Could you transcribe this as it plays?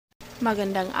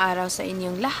Magandang araw sa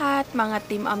inyong lahat, mga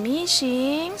Team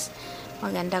Amazings.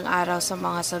 Magandang araw sa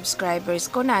mga subscribers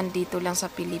ko na nandito lang sa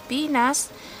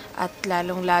Pilipinas at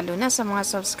lalong-lalo na sa mga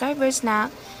subscribers na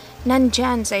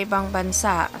nandyan sa ibang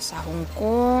bansa, sa Hong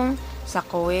Kong, sa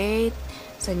Kuwait,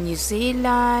 sa New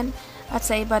Zealand, at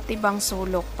sa iba't ibang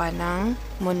sulok pa ng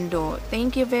mundo.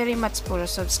 Thank you very much for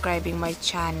subscribing my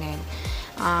channel.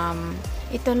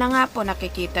 Ito na nga po,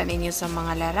 nakikita ninyo sa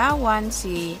mga larawan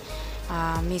si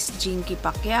Miss Jinkee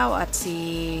Paquiao at si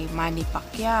Manny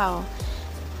Paquiao.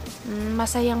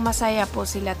 Masayang masaya po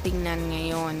sila tingnan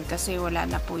ngayon kasi wala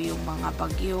na po yung mga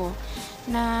bagyo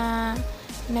na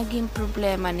naging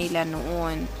problema nila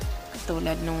noon.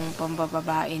 Katulad nung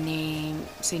pambababae ni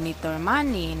Senator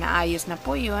Manny, naayos na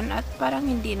po yun at parang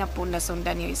hindi na po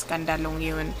nasundan yung iskandalong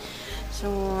yun. So,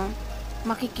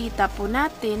 makikita po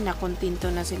natin na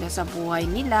kontento na sila sa buhay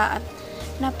nila at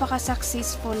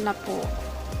napaka-successful na po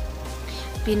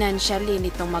financially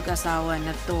nitong mag-asawa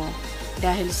na to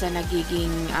dahil sa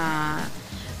nagiging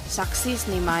success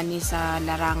ni Manny sa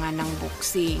larangan ng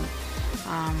boxing.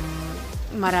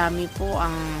 Marami po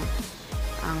ang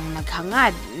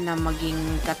naghangad na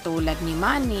maging katulad ni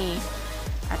Manny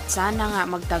at sana nga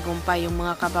magtagumpay yung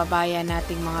mga kababayan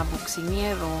nating mga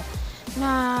boksingero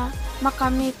na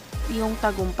makamit yung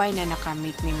tagumpay na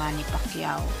nakamit ni Manny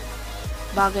Paquiao.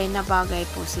 Bagay na bagay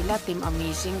po sila, Team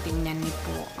Amazing. Tingnan niyo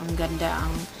po,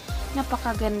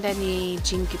 napakaganda ni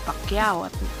Jinkee Paquiao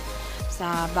at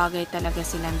sa bagay talaga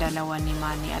silang dalawa ni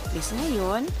Manny. At least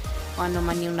ngayon, kung ano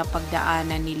man yung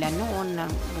napagdaanan nila noon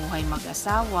ng buhay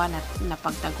mag-asawa na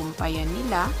napagtagumpayan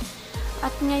nila,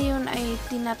 at ngayon ay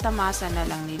tinatamasa na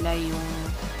lang nila yung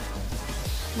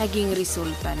naging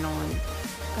resulta noon.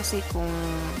 Kasi kung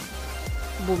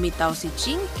bumitaw si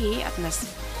Jinkee at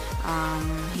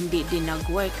hindi din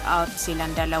nag-work out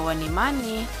silang dalawa ni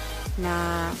Manny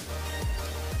na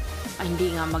hindi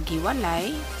nga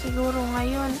maghiwalay, siguro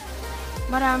ngayon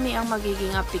marami ang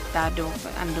magiging apektado.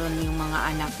 Andun yung mga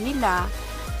anak nila,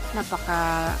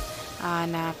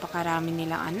 napakarami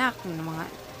nilang anak, mga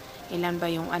ilan ba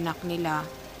yung anak nila?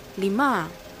 5.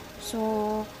 So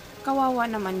kawawa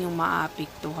naman yung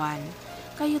maapektuhan.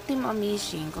 Kayo, Team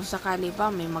Amazing, kung sakali ba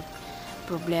may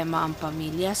problema ang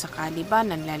pamilya, sakali ba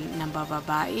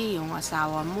bababae yung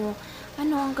asawa mo,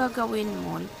 ano ang gagawin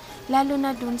mo? Lalo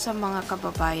na dun sa mga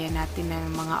kababayan natin ng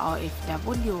mga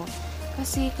OFW,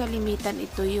 kasi kalimitan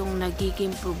ito yung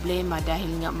nagiging problema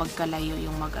dahil nga magkalayo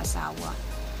yung mag-asawa.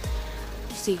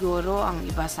 Siguro ang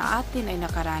iba sa atin ay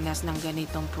nakaranas ng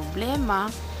ganitong problema.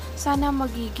 Sana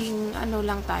magiging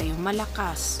lang tayo,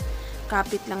 malakas,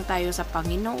 kapit lang tayo sa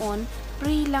Panginoon,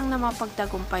 pray lang na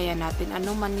mapagtagumpayan natin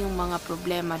ano man yung mga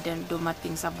problema din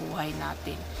dumating sa buhay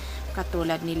natin.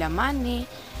 Katulad nila Manny,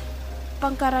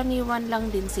 pangkaraniwan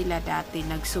lang din sila dati,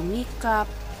 nagsumikap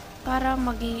para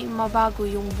mabago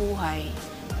yung buhay.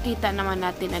 Kita naman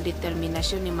natin ang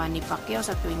determinasyon ni Manny Paquiao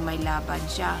sa tuwing may laban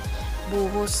siya.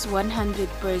 Buhos 100%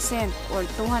 or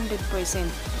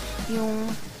 200% yung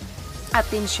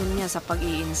atensyon niya sa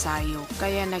pag-iensayo.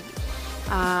 Kaya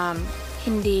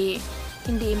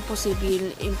hindi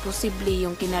imposible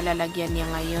yung kinalalagyan niya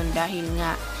ngayon dahil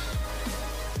nga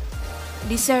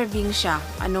deserving siya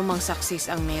anumang success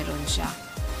ang meron siya.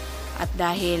 At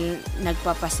dahil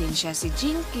nagpapasensya si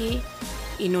Jinkee,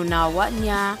 inunawa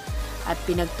niya at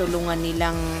pinagtulungan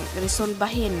nilang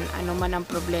resolbahin anuman ang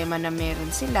problema na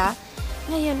meron sila.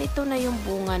 Ngayon ito na yung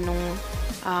bunga ng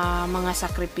mga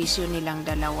sakripisyo nilang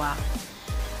dalawa.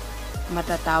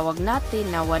 Matatawag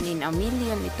natin na 1 in a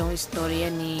million itong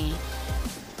istorya ni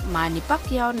Manny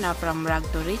Paquiao na from rag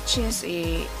to riches.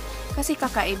 Kasi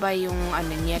kakaiba yung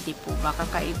niya, di po ba?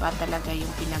 Kakaiba talaga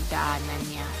yung pinagdaanan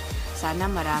niya. Sana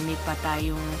marami pa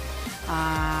tayong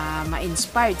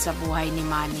ma-inspired sa buhay ni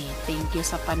Manny. Thank you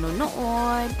sa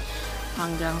panunood.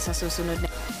 Hanggang sa susunod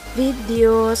na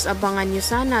videos, abangan nyo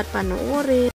sana at panoorin.